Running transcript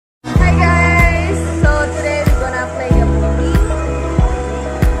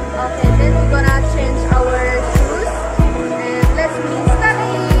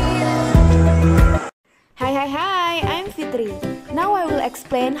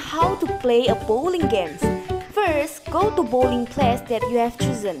explain how to play a bowling game. First, go to bowling place that you have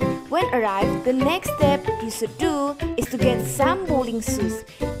chosen. When arrived, the next step you should do is to get some bowling shoes.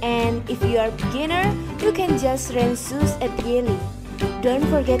 And if you are a beginner, you can just rent shoes at the alley. Don't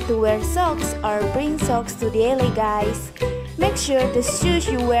forget to wear socks or bring socks to the alley, guys. Make sure the shoes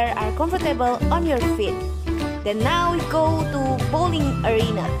you wear are comfortable on your feet. Then now we go to bowling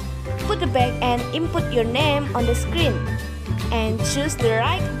arena. Put the bag and input your name on the screen. And choose the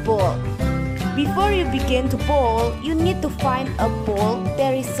right ball. Before you begin to bowl, you need to find a ball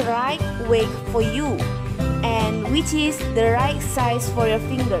that is right weight for you and which is the right size for your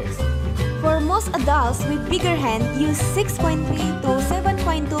fingers. For most adults with bigger hand, use 6.3 to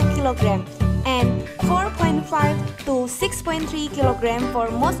 7.2 kg and 4.5 to 6.3 kg for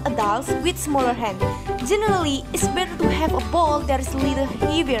most adults with smaller hand. Generally, it's better to have a ball that is a little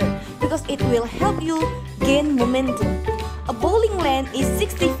heavier because it will help you gain momentum. A bowling lane is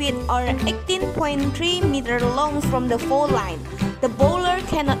 60 feet or 18.3 meters long from the foul line. The bowler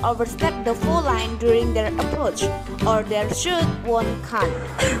cannot overstep the foul line during their approach, or their shot won't count.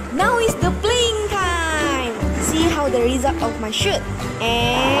 Now is the playing time! See how the result of my shot.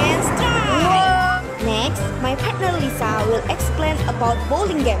 And strike! Next, my partner Lisa will explain about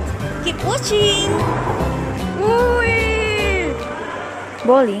bowling games. Keep watching!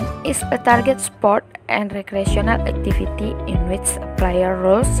 Bowling is a target sport and recreational activity in which a player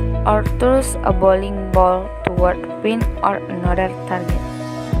rolls or throws a bowling ball toward a pin or another target.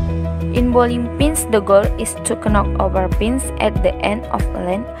 In bowling pins, the goal is to knock over pins at the end of a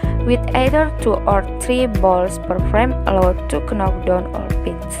lane with either 2 or 3 balls per frame allowed to knock down all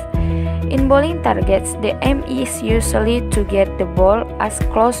pins. In bowling targets, the aim is usually to get the ball as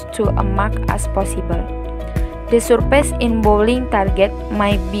close to a mark as possible. The surface in bowling target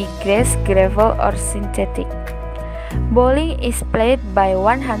might be grass, gravel, or synthetic. Bowling is played by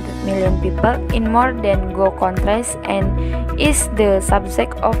 100 million people in more than go countries and is the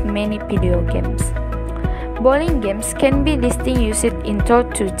subject of many video games. Bowling games can be distinguished into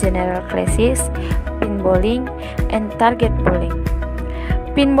two general classes: pin bowling and target bowling.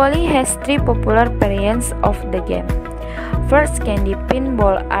 Pin bowling has 3 popular variants of the game. First, candy pin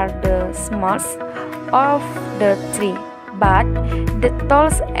ball are the smallest of the 3, but the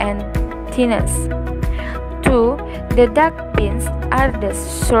tallest and thinnest. 2. The duck pins are the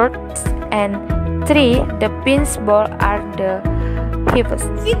shortest, and 3. The pins ball are the heaviest.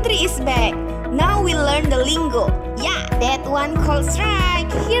 Fitri is back. Now we learn the lingo. Yeah, that one called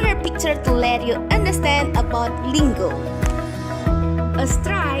strike. Here a picture to let you understand about lingo. A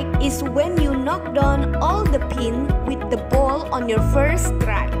strike is when you knock down all the pins with the ball on your first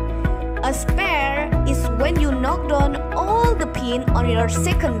strike. A spare is when you knock down all the pin on your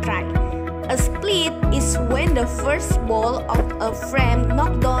second try. A split is when the first ball of a frame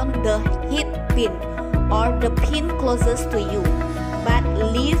knock down the hit pin or the pin closest to you, but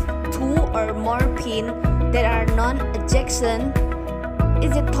leave 2 or more pins that are non-adjacent.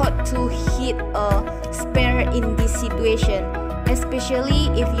 Is it thought to hit a spare in this situation, especially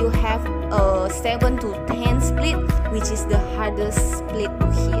if you have a 7 to 10 split, which is the hardest split to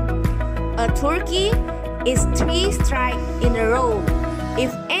hit. A turkey is 3 strikes in a row.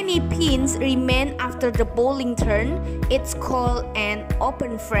 If any pins remain after the bowling turn, it's called an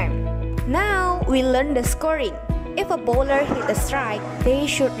open frame. Now we learn the scoring. If a bowler hit a strike, they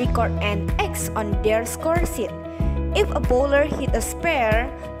should record an X on their score sheet. If a bowler hit a spare,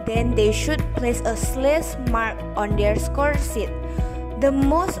 then they should place a slash mark on their score sheet. The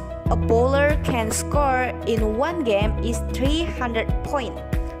most a bowler can score in one game is 300 points.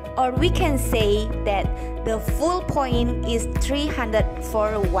 Or we can say that the full point is 300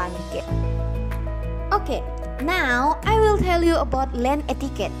 for one game. Okay, now I will tell you about lane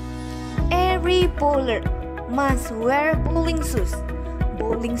etiquette. Every bowler must wear bowling shoes.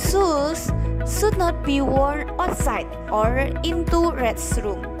 Bowling shoes should not be worn outside or into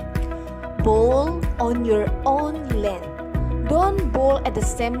restroom. Bowl on your own lane. Don't bowl at the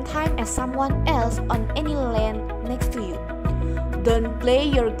same time as someone else on any lane next to you. Don't play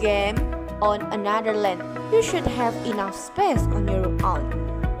your game on another lane. You should have enough space on your own.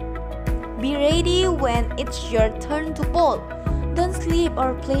 Be ready when it's your turn to bowl. Don't sleep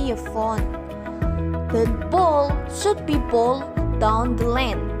or play your phone. The ball should be bowled down the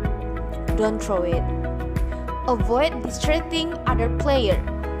lane. Don't throw it. Avoid distracting other players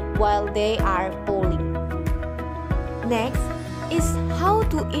while they are bowling. Next is how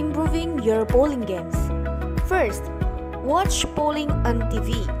to improving your bowling games. First, watch bowling on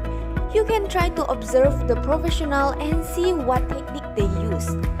TV. You can try to observe the professional and see what technique they use.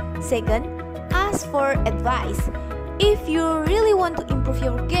 Second, ask for advice. If you really want to improve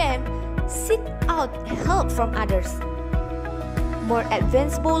your game, seek out help from others, more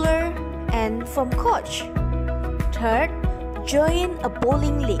advanced bowler, and from coach. Third, join a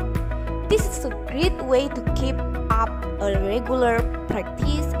bowling league. This is a great way to keep up a regular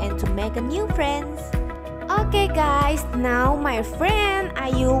practice and to make a new friends. Okay guys, now my friend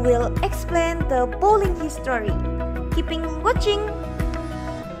Ayu will explain the bowling history. Keeping watching.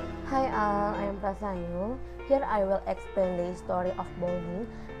 Hi all, I am Prasanyu. Here I will explain the history of bowling.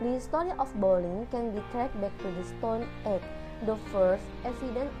 The history of bowling can be traced back to the Stone Age. The first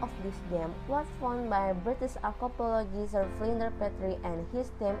evidence of this game was found by British archaeologist Sir Flinders Petrie and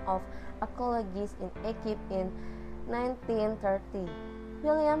his team of archaeologists in Egypt in 1930.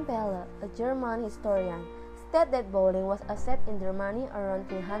 William Pelle, a German historian, stated that bowling was accepted in Germany around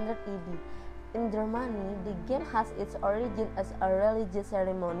 300 AD. In Germany, the game has its origin as a religious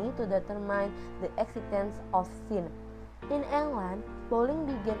ceremony to determine the existence of sin. In England, bowling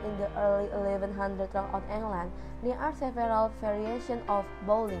began in the early 1100s throughout England. There are several variations of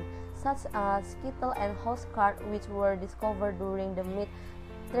bowling, such as skittle and house card, which were discovered during the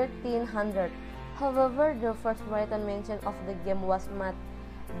mid-1300s. However, the first written mention of the game was made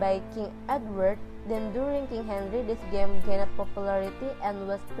by King Edward. Then during King Henry, this game gained popularity and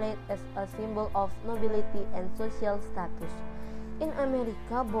was played as a symbol of nobility and social status. In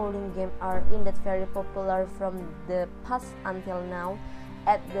America, bowling games are indeed very popular from the past until now.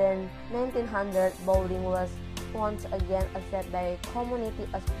 At the 1900s, bowling was once again accepted by community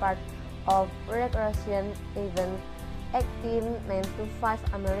as part of recreation event.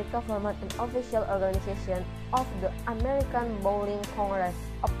 1895, America formed an official organization of the American Bowling Congress.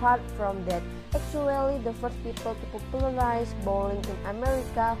 Apart from that, actually the first people to popularize bowling in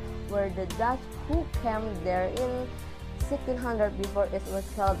America were the Dutch, who came there in 1600. Before it was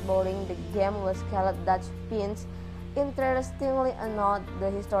called bowling, the game was called Dutch pins. Interestingly enough,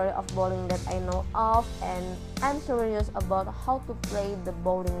 the history of bowling that I know of, and I'm curious about how to play the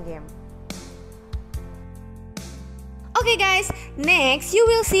bowling game. Okay guys, next you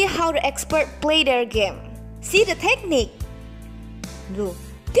will see how the expert play their game. See the technique. Look,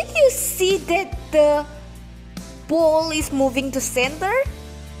 did you see that the ball is moving to center?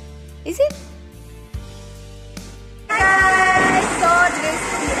 Is it? Guys, so this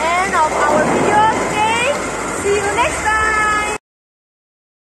is the end of our video today. See you next time.